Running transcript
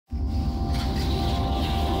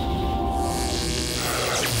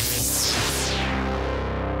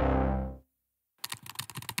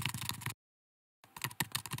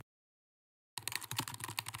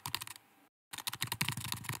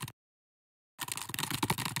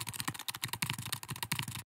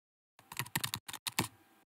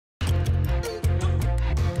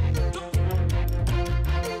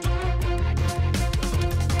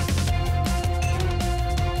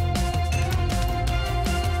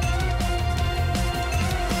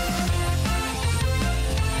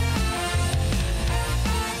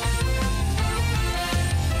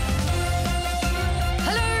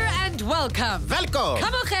welcome. Velko.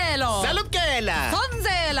 Kamogelo. Salukela.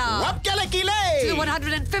 Fonzela. Wapkelekile. To the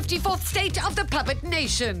 154th state of the puppet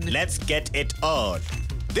nation. Let's get it on.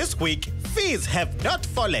 This week, fees have not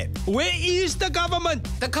fallen. Where is the government?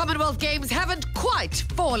 The Commonwealth Games haven't quite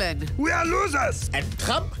fallen. We are losers. And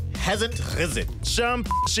Trump hasn't risen. Some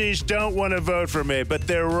p***sies don't want to vote for me, but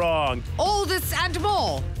they're wrong. All this and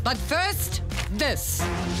more. But first, this.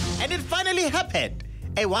 And it finally happened.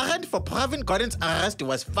 A warrant for Pravin Gordhan's arrest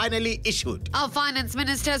was finally issued. Our finance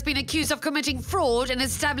minister has been accused of committing fraud and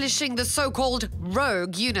establishing the so-called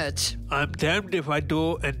rogue unit. I'm damned if I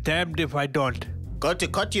do and damned if I don't. Go to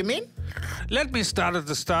court, you mean? Let me start at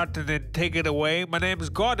the start and then take it away. My name's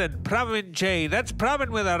Gordhan, Pravin J. That's Pravin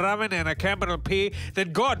with a Ravin and a capital P.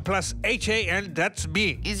 Then God plus H-A-N, that's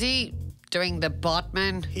me. Is he doing the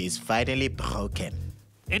Botman? He's finally broken.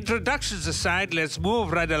 Introductions aside, let's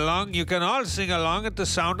move right along. You can all sing along at the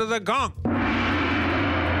sound of the gong.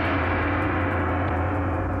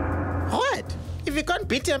 What? If you can't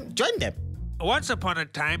beat them, join them. Once upon a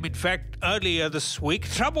time, in fact, earlier this week,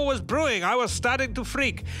 trouble was brewing. I was starting to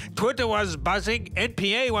freak. Twitter was buzzing,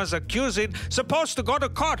 NPA was accusing, supposed to go to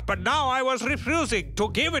court, but now I was refusing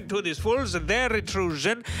to give in to these fools and their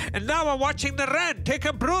intrusion, and now I'm watching the rant take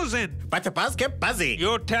a bruising. But the buzz kept buzzing.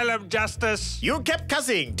 You tell them, Justice. You kept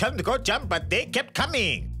cussing. Tell them to go jump, but they kept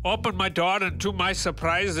coming. Opened my door, and to my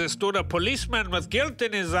surprise, there stood a policeman with guilt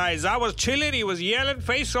in his eyes. I was chilling, he was yelling,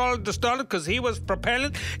 face all distorted because he was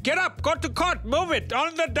propelling. Get up, go to court, move it,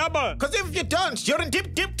 on the double. Because if you don't, you're in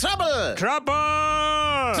deep, deep trouble.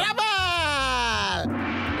 Trouble! Trouble!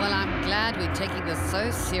 Well, I'm glad we're taking this so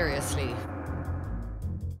seriously.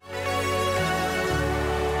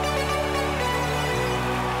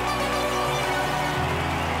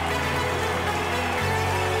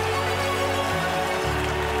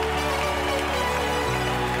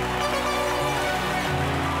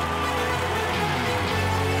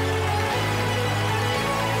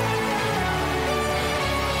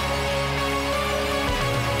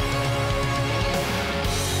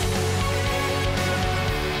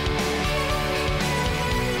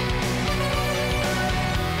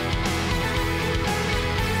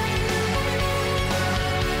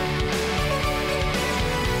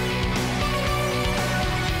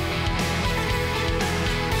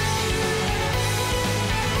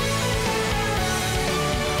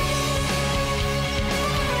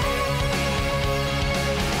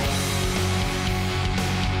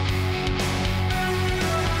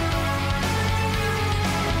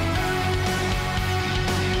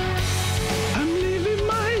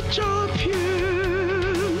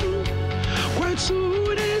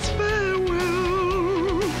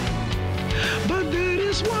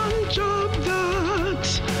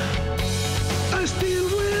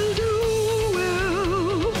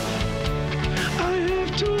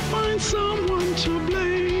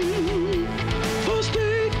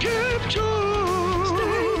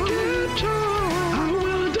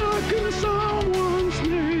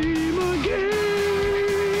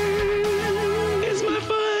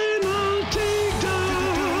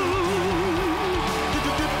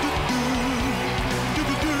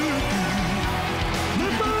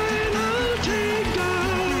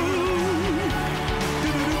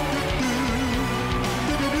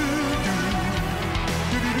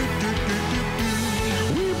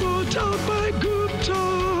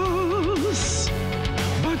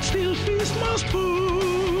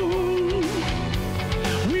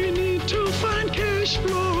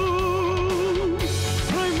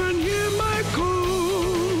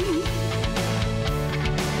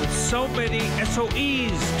 So many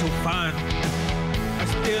SOEs to fund. I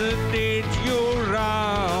still need you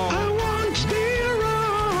around. I want to be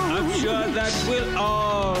around. I'm sure that we'll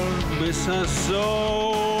all miss us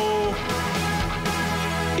so.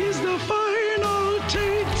 Is the final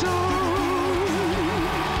takedown.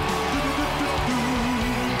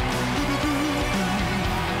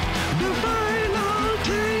 The final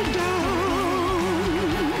takedown.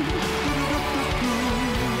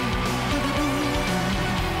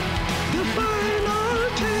 The final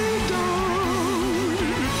takedown.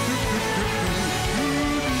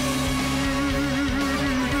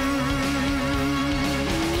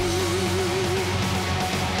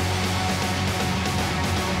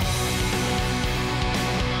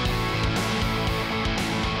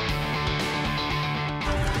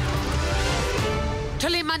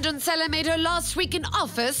 Tuli Manjunsela made her last week in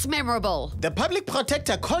office memorable. The public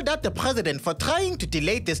protector called out the president for trying to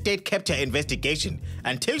delay the state capture investigation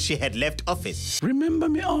until she had left office. Remember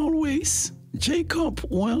me always, Jacob.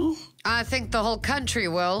 Well, I think the whole country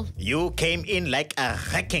will. You came in like a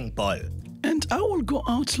wrecking ball. and I will go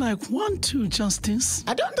out like 1-2, Justice.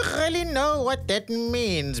 I don't really know what that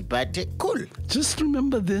means, but cool. Just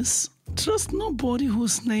remember this. Trust nobody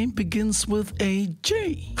whose name begins with a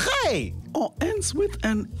J. Hey! Or ends with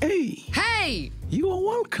an A. Hey! You are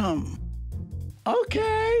welcome.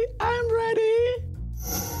 Okay, I'm ready.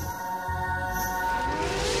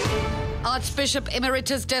 Archbishop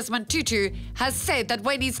Emeritus Desmond Tutu has said that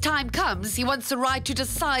when his time comes, he wants the right to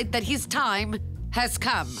decide that his time has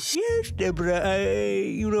come. Yes, Deborah,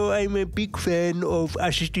 I'm a big fan of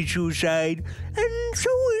assisted suicide, and so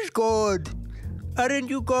is God. Aren't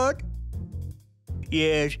you, God?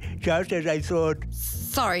 Yes, just as I thought.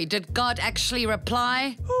 Sorry, did God actually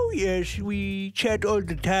reply? Oh, yes, we chat all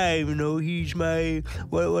the time, He's my,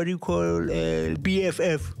 what do you call,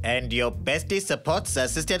 BFF. And your bestie supports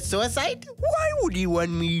assisted suicide? Why would he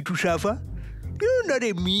want me to suffer? You're not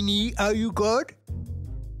a meanie, are you, God?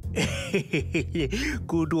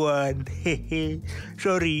 Good one.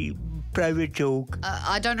 Sorry, private joke.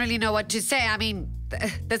 I don't really know what to say. I mean,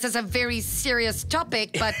 this is a very serious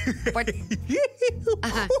topic, but...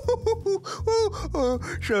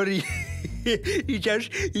 Sorry.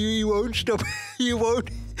 He won't stop. He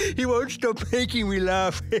won't stop making me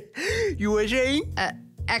laugh. You were saying?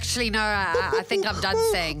 Actually, no, I think I'm done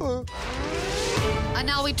saying. And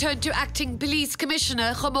now we turn to Acting Police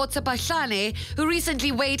Commissioner Khomotso Pahlane, who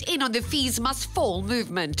recently weighed in on the Fees Must Fall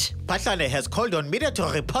movement. Pahlane has called on media to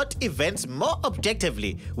report events more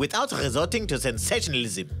objectively without resorting to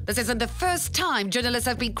sensationalism. This isn't the first time journalists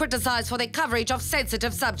have been criticized for their coverage of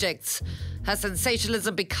sensitive subjects. Has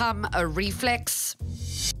sensationalism become a reflex?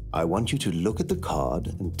 I want you to look at the card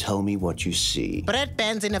and tell me what you see. Bread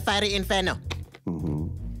pans in a fiery inferno.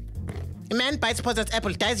 A man bites possessed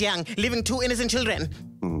apple, dies young, leaving 2 innocent children.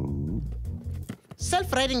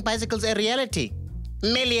 Self-riding bicycles a reality.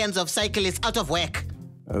 Millions of cyclists out of work.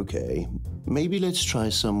 Okay, maybe let's try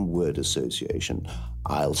some word association.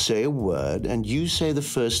 I'll say a word and you say the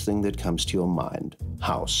first thing that comes to your mind.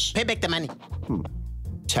 House. Pay back the money.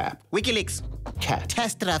 Tap. WikiLeaks. Cat.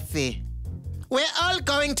 Catastrophe. We're all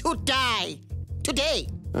going to die. Today.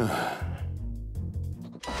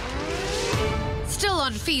 Still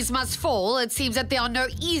on Fees Must Fall, it seems that there are no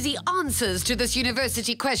easy answers to this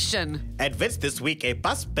university question. At Wits this week, a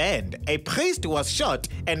bus burned, a priest was shot,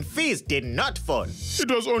 and fees did not fall.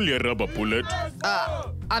 It was only a rubber bullet.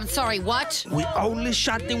 I'm sorry, what? We only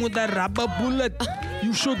shot him with a rubber bullet.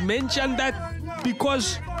 You should mention that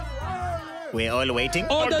because We're all waiting.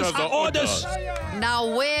 orders are orders. Now,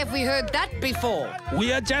 where have we heard that before?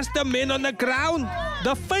 We are just the men on the ground.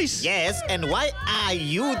 The face. Yes, and why are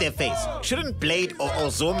you the face? Shouldn't Blade or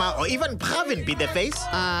Ozoma or even Pravin be the face?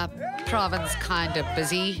 Pravin's kind of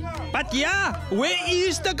busy. But yeah, where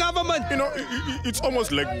is the government? It's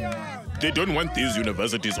almost like they don't want these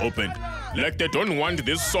universities open. Like they don't want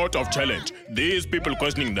this sort of challenge. These people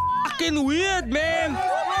questioning the Fucking weird, man.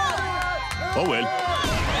 Oh well,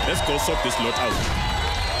 let's go sort this lot out.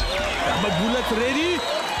 Rubber bullet ready?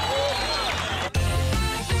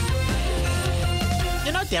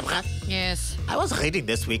 You know, Deborah, Yes. I was reading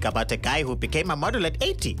this week about a guy who became a model at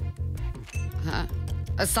 80.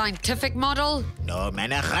 A scientific model? No,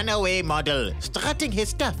 man, a runaway model, strutting his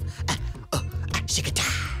stuff. Shikata.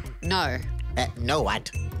 No. No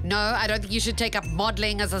what? No, I don't think you should take up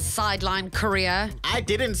modeling as a sideline career. I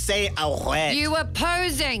didn't say a word. You were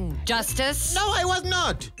posing, Justice. No, I was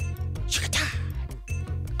not. Shikata.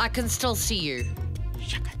 I can still see you.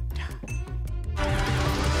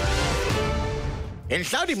 In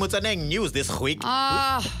Saudi Mutsaneng news this week.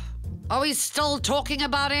 Are we still talking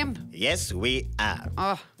about him? Yes, we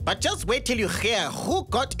are. But just wait till you hear who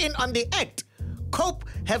got in on the act. COPE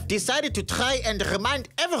have decided to try and remind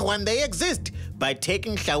everyone they exist by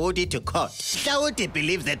taking Hlaudi to court. Hlaudi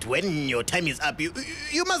believes that when your time is up, you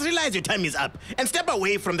must realize your time is up and step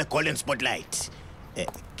away from the golden spotlight.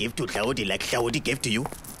 Give to Hlaudi like Hlaudi gave to you.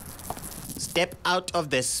 Step out of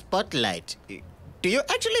the spotlight. Do you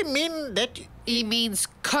actually mean that? He means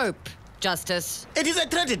cope, Justice. It is a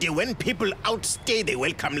tragedy when people outstay their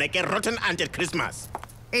welcome like a rotten ant at Christmas.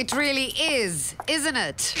 It really is, isn't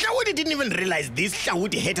it? Hlaudi didn't even realize these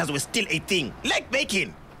Hlaudi haters were still a thing. Like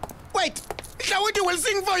baking. Wait, Hlaudi will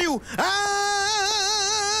sing for you.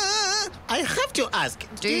 I have to ask.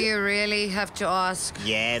 Do you really have to ask?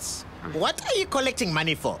 Yes. What are you collecting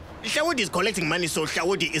money for? Hlaudi is collecting money, so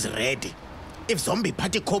Hlaudi is ready. If Zombie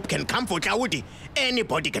Party Corp can come for Hlaudi,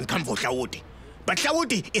 anybody can come for Hlaudi. But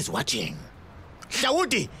Hlaudi is watching.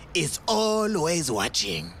 Hlaudi is always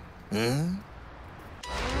watching.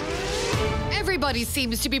 Everybody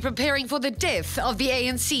seems to be preparing for the death of the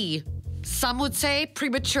ANC. Some would say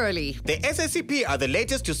prematurely. The SACP are the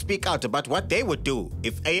latest to speak out about what they would do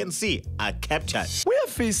if ANC are captured. We are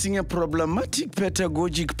facing a problematic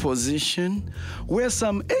pedagogic position where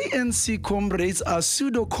some ANC comrades are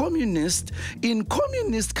pseudo-communist in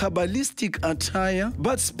communist Kabbalistic attire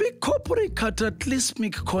but speak corporate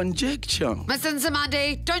cataclysmic conjecture. Mr.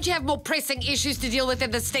 Nzimande, don't you have more pressing issues to deal with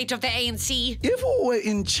in the state of the ANC? If we were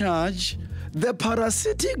in charge, the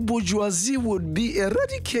parasitic bourgeoisie would be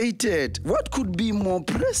eradicated. What could be more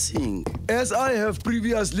pressing? As I have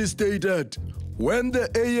previously stated, when the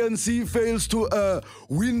ANC fails to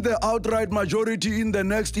win the outright majority in the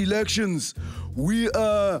next elections, we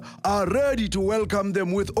are ready to welcome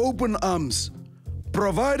them with open arms,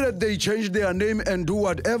 provided they change their name and do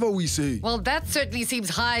whatever we say. Well, that certainly seems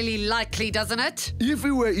highly likely, doesn't it? If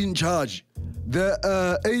we were in charge, the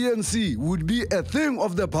ANC would be a thing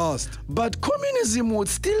of the past. But communism would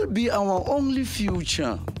still be our only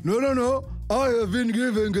future. No. I have been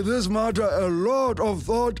giving this matter a lot of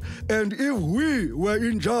thought, and if we were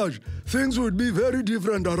in charge, things would be very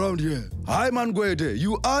different around here. Hi, Mangwede,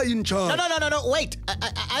 you are in charge. No, wait.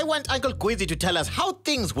 I want Uncle Kwezi to tell us how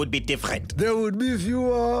things would be different. There would be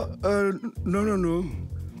fewer... No.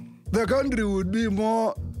 The country would be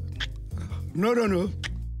more... No.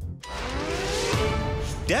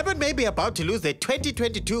 Durban may be about to lose the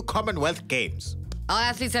 2022 Commonwealth Games. Our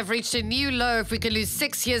athletes have reached a new low if we can lose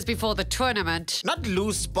 6 years before the tournament. Not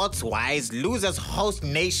lose sports-wise, lose as host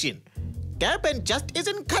nation. Durban just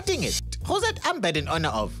isn't cutting it. Who's that armband in honor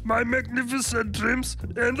of? My magnificent dreams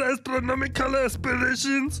and astronomical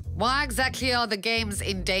aspirations. Why exactly are the games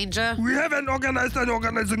in danger? We haven't organized an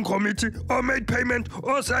organizing committee or made payment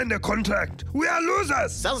or signed a contract. We are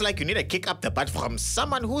losers. Sounds like you need a kick up the butt from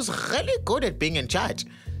someone who's really good at being in charge.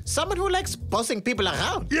 Someone who likes bossing people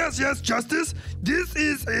around. Yes, Justice. This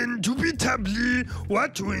is indubitably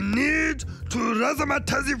what we need to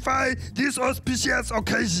razzmatazify this auspicious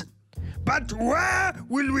occasion. But where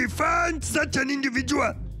will we find such an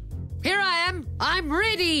individual? Here I am. I'm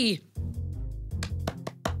ready.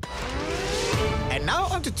 And now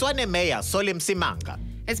on to Tshwane Mayor Solim Simanga.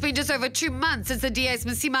 It's been just over 2 months since the DS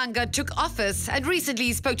Msimanga took office, and recently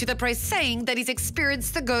he spoke to the press saying that he's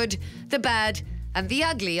experienced the good, the bad, and the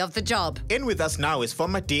ugly of the job. In with us now is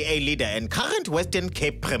former DA leader and current Western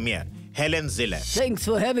Cape Premier, Helen Zille. Thanks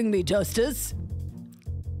for having me, Justice.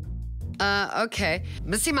 Okay.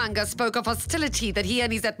 Msimanga spoke of hostility that he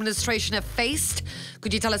and his administration have faced.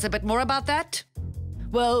 Could you tell us a bit more about that?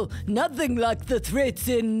 Well, nothing like the threats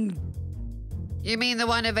in... You mean the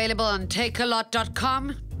one available on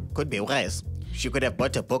takealot.com? Could be worse. She could have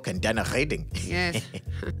bought a book and done a reading. Yes.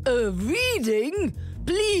 A reading?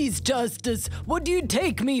 Please, Justice, what do you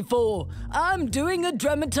take me for? I'm doing a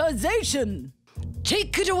dramatization.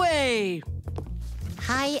 Take it away.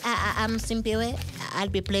 Hi, I'm Simpiwe. I'll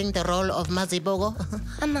be playing the role of Mazibogo.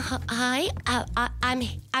 Hi,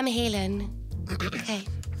 I'm Helen. Okay.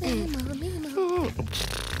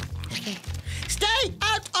 Okay. Stay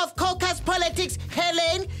out of caucus politics,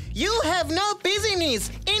 Helen. You have no business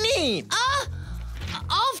in it.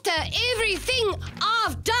 After everything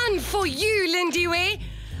I've done for you, Lindiwe,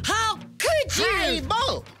 how could you? Hey,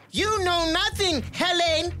 Bo, you know nothing,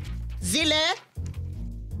 Helen. Zille.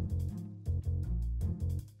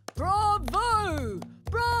 Bravo!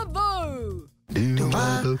 Bravo!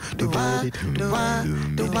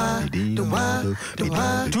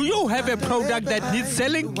 Do you have a product that needs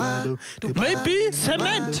selling? Maybe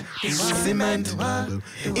cement. Cement.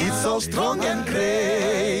 It's so strong and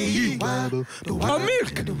grey. Or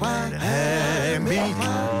milk. Hey, milk.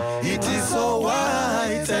 It is so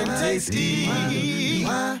white and tasty.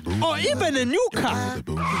 Or even a new car.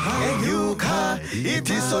 A new car. It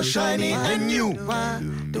is so shiny and new.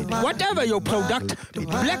 Whatever your product,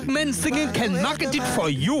 Black Men Singing can market it for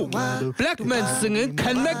you. Black Men Singing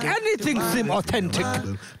can make anything seem authentic.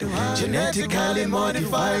 Genetically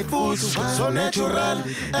modified foods, so natural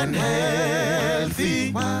and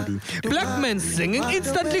healthy. Black Men Singing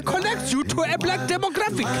instantly connects you to a black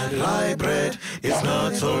demographic. Rye bread is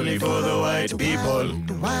not only for the white people.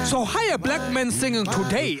 So hire Black Men Singing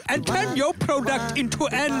today and turn your product into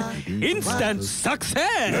an instant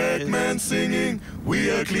success. Black Men Singing, we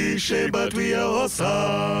are cliche, but we are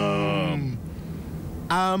awesome.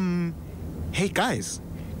 Hey guys,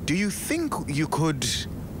 do you think you could...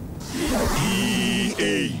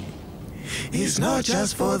 EA is not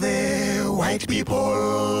just for the white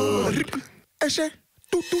people.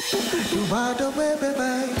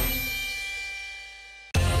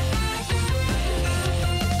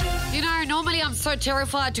 You know, normally I'm so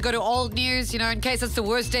terrified to go to old news, in case it's the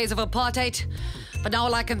worst days of apartheid. But now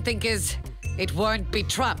all I can think is, It won't be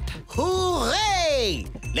Trump. Hooray!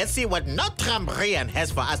 Let's see what not Trump Rian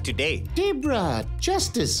has for us today. Deborah,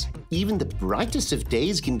 Justice, even the brightest of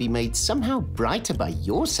days can be made somehow brighter by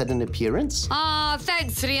your sudden appearance. Ah,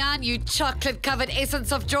 thanks, Rian, you chocolate-covered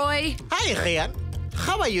essence of joy. Hi, Rian.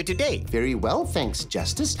 How are you today? Very well, thanks,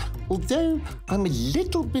 Justice. Although I'm a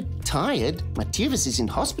little bit tired. Matthias is in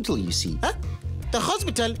hospital, you see. Huh? The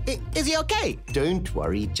hospital? Is he okay? Don't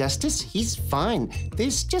worry, Justice. He's fine.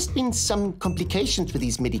 There's just been some complications with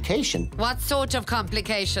his medication. What sort of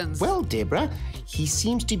complications? Well, Deborah, he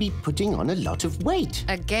seems to be putting on a lot of weight.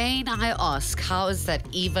 Again, I ask, how is that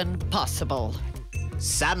even possible?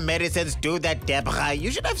 Some medicines do that, Deborah.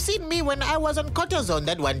 You should have seen me when I was on cortisone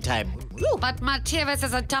that one time. Woo. But Matthias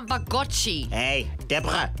is a Tamagotchi. Hey,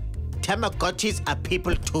 Deborah. Tamagotchis are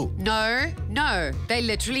people too. No, they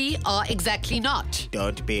literally are exactly not.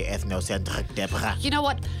 Don't be ethnocentric, Deborah. You know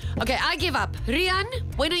what? Okay, I give up. Rian,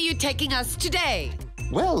 when are you taking us today?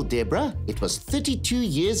 Well, Deborah, it was 32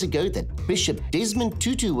 years ago that Bishop Desmond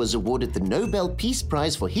Tutu was awarded the Nobel Peace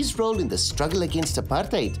Prize for his role in the struggle against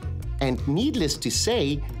apartheid. And needless to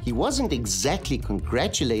say, he wasn't exactly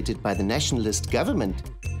congratulated by the nationalist government.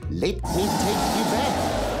 Let me take you back.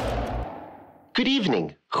 Good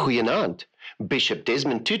evening, goeienaand. Bishop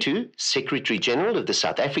Desmond Tutu, Secretary General of the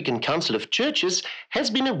South African Council of Churches, has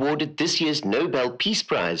been awarded this year's Nobel Peace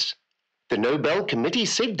Prize. The Nobel Committee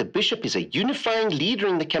said the bishop is a unifying leader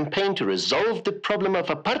in the campaign to resolve the problem of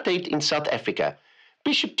apartheid in South Africa.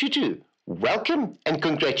 Bishop Tutu, welcome and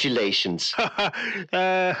congratulations.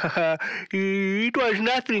 It was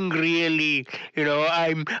nothing really. You know,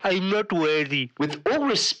 I'm not worthy. With all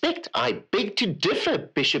respect, I beg to differ,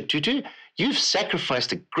 Bishop Tutu. You've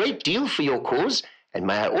sacrificed a great deal for your cause, and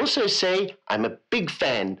may I also say I'm a big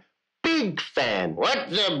fan. Big fan. What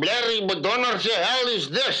the blurry bedonnerse hell is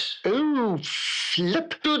this? Oh,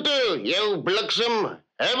 flip. Tutu, you bliksem.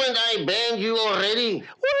 Haven't I banned you already?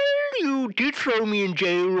 Well, you did throw me in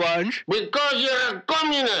jail once. Because you're a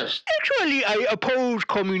communist. Actually, I oppose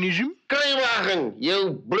communism. Kruiwagen,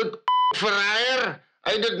 you bloed verraaier.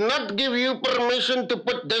 I did not give you permission to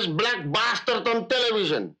put this black bastard on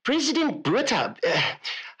television. President Botha.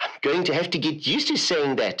 I'm going to have to get used to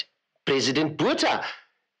saying that. President Botha.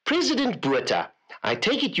 President Botha, I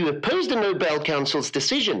take it you oppose the Nobel Council's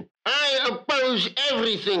decision. I oppose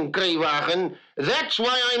everything, Kruiwagen. That's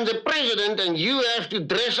why I'm the president and you have to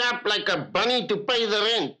dress up like a bunny to pay the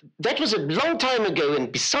rent. That was a long time ago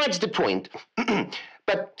and besides the point.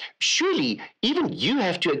 But surely even you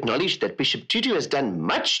have to acknowledge that Bishop Tutu has done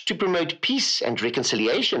much to promote peace and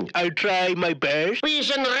reconciliation. I'll try my best. Peace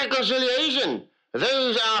and reconciliation.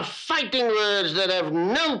 Those are fighting words that have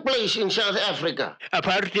no place in South Africa.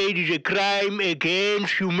 Apartheid is a crime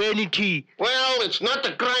against humanity. Well, it's not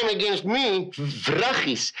a crime against me.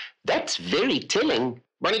 Vraggies, that's very telling.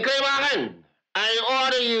 Bunny Kruiwagen, I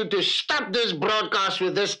order you to stop this broadcast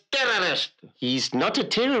with this terrorist. He's not a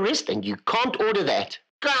terrorist and you can't order that.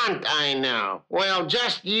 Can't I now? Well,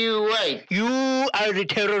 just you wait. You are the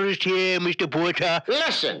terrorist here, Mr. Botha.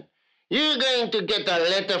 Listen. You're going to get a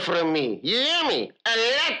letter from me. You hear me? A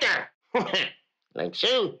letter. Like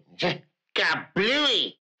so.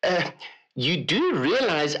 Kablooey. You do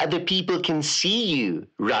realize other people can see you,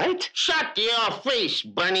 right? Shut your face,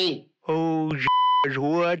 bunny. Oh,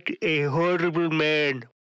 what a horrible man.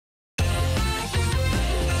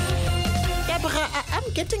 Deborah,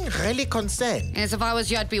 I'm getting really concerned. Yes, if I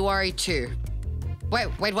was you, I'd be worried too. Wait,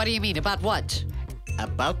 what do you mean? About what?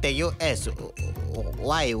 About the U.S.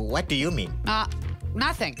 Why? What do you mean?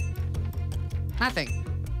 Nothing.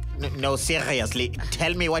 No, seriously.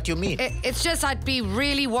 Tell me what you mean. It's just I'd be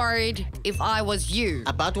really worried if I was you.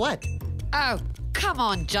 About what? Oh, come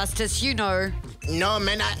on, Justice, you know. No,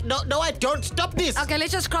 man, no, I don't. Stop this. Okay,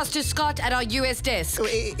 let's just cross to Scott at our US desk.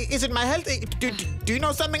 Is it my health? Do you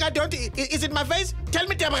know something I don't? Is it my face? Tell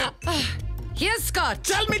me, Deborah. Here's Scott.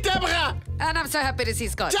 Tell me, Deborah. And I'm so happy to see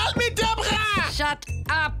Scott. Tell me, Deborah. Shut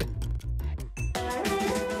up.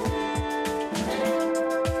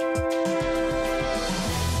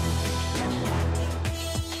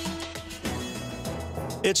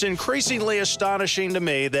 It's increasingly astonishing to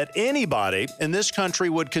me that anybody in this country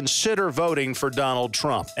would consider voting for Donald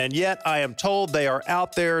Trump. And yet I am told they are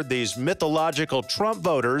out there, these mythological Trump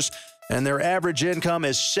voters, and their average income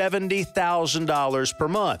is $70,000 per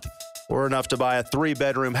month, or enough to buy a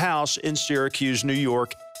 3-bedroom house in Syracuse, New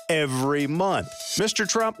York, every month. Mr.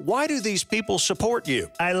 Trump, why do these people support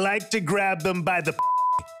you? I like to grab them by the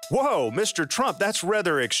Whoa, Mr. Trump, that's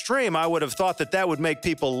rather extreme. I would have thought that would make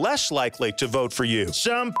people less likely to vote for you.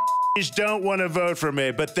 Some don't want to vote for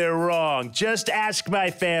me, but they're wrong. Just ask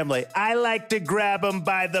my family. I like to grab them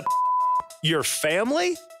by the Your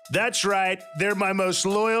family? That's right. They're my most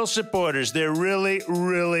loyal supporters. They're really,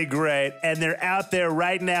 really great. And they're out there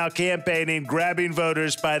right now campaigning, grabbing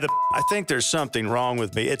voters by the... I think there's something wrong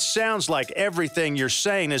with me. It sounds like everything you're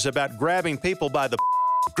saying is about grabbing people by the...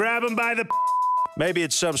 Grab them by the... Maybe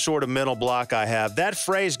it's some sort of mental block I have. That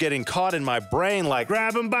phrase getting caught in my brain like...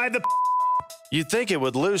 Grab them by the... You'd think it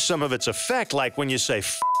would lose some of its effect, like when you say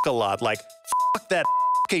f*** a lot, like f*** that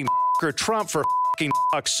f***ing f***er Trump for f***ing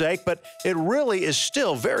fuck's sake, but it really is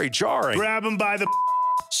still very jarring. Grab them by the...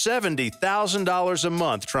 $70,000 a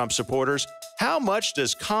month, Trump supporters. How much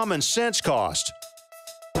does common sense cost?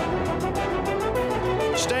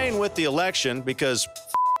 Staying with the election, because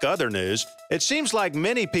f*** other news, it seems like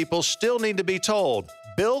many people still need to be told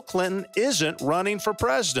Bill Clinton isn't running for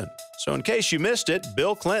president. So in case you missed it,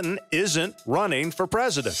 Bill Clinton isn't running for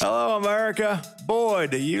president. Hello, America. Boy,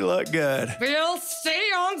 do you look good. Bill, stay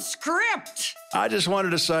on script. I just wanted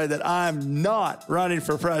to say that I'm not running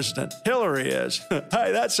for president. Hillary is.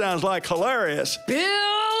 Hey, that sounds like hilarious.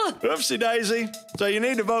 Bill! Oopsie daisy. So you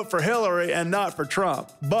need to vote for Hillary and not for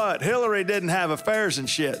Trump. But Hillary didn't have affairs and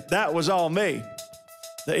shit. That was all me.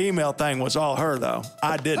 The email thing was all her, though.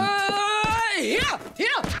 I didn't.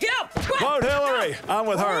 Vote Hillary. I'm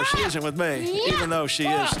with her. She isn't with me, even though she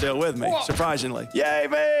is still with me, surprisingly. Yay,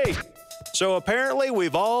 me! So apparently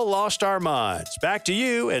we've all lost our minds. Back to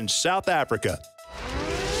you in South Africa.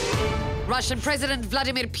 Russian President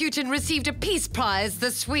Vladimir Putin received a peace prize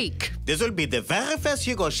this week. This will be the very first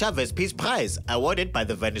Hugo Chavez Peace Prize awarded by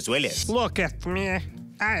the Venezuelans. Look at me.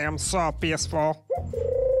 I am so peaceful.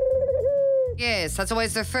 Yes, that's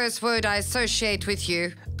always the first word I associate with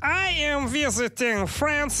you. I am visiting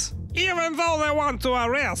France, even though they want to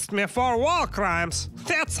arrest me for war crimes.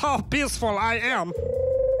 That's how peaceful I am.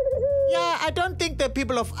 Yeah, I don't think the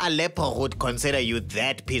people of Aleppo would consider you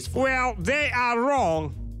that peaceful. Well, they are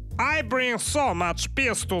wrong. I bring so much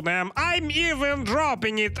peace to them, I'm even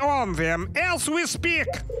dropping it on them as we speak.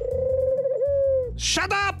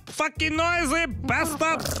 Shut up, fucking noisy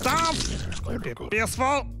bastard! Stop!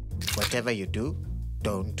 Peaceful. Whatever you do,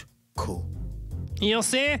 don't coo. You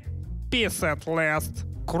see? Peace at last.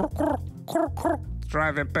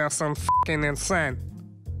 Drive a person fucking insane.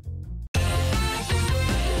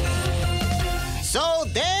 So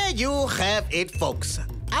there you have it, folks.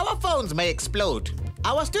 Our phones may explode.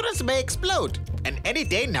 Our students may explode. And any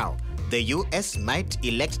day now, the US might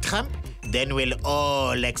elect Trump, then we'll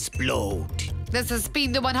all explode. This has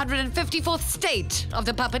been the 154th state of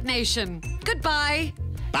the Puppet Nation. Goodbye.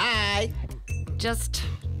 Bye. Just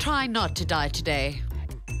try not to die today.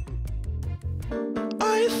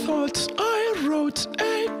 I thought I wrote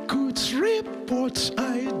a good report.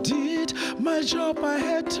 I did my job. I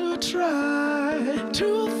had to try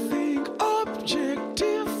to think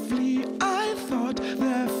objectively. I thought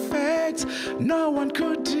the facts no one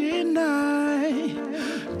could deny.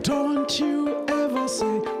 Don't you ever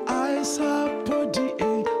say I support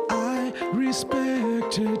DA. I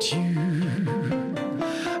respected you.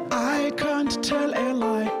 I can't tell a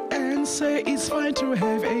lie and say it's fine to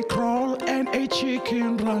have a crawl and a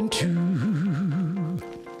chicken run too.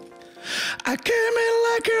 I came in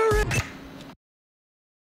like a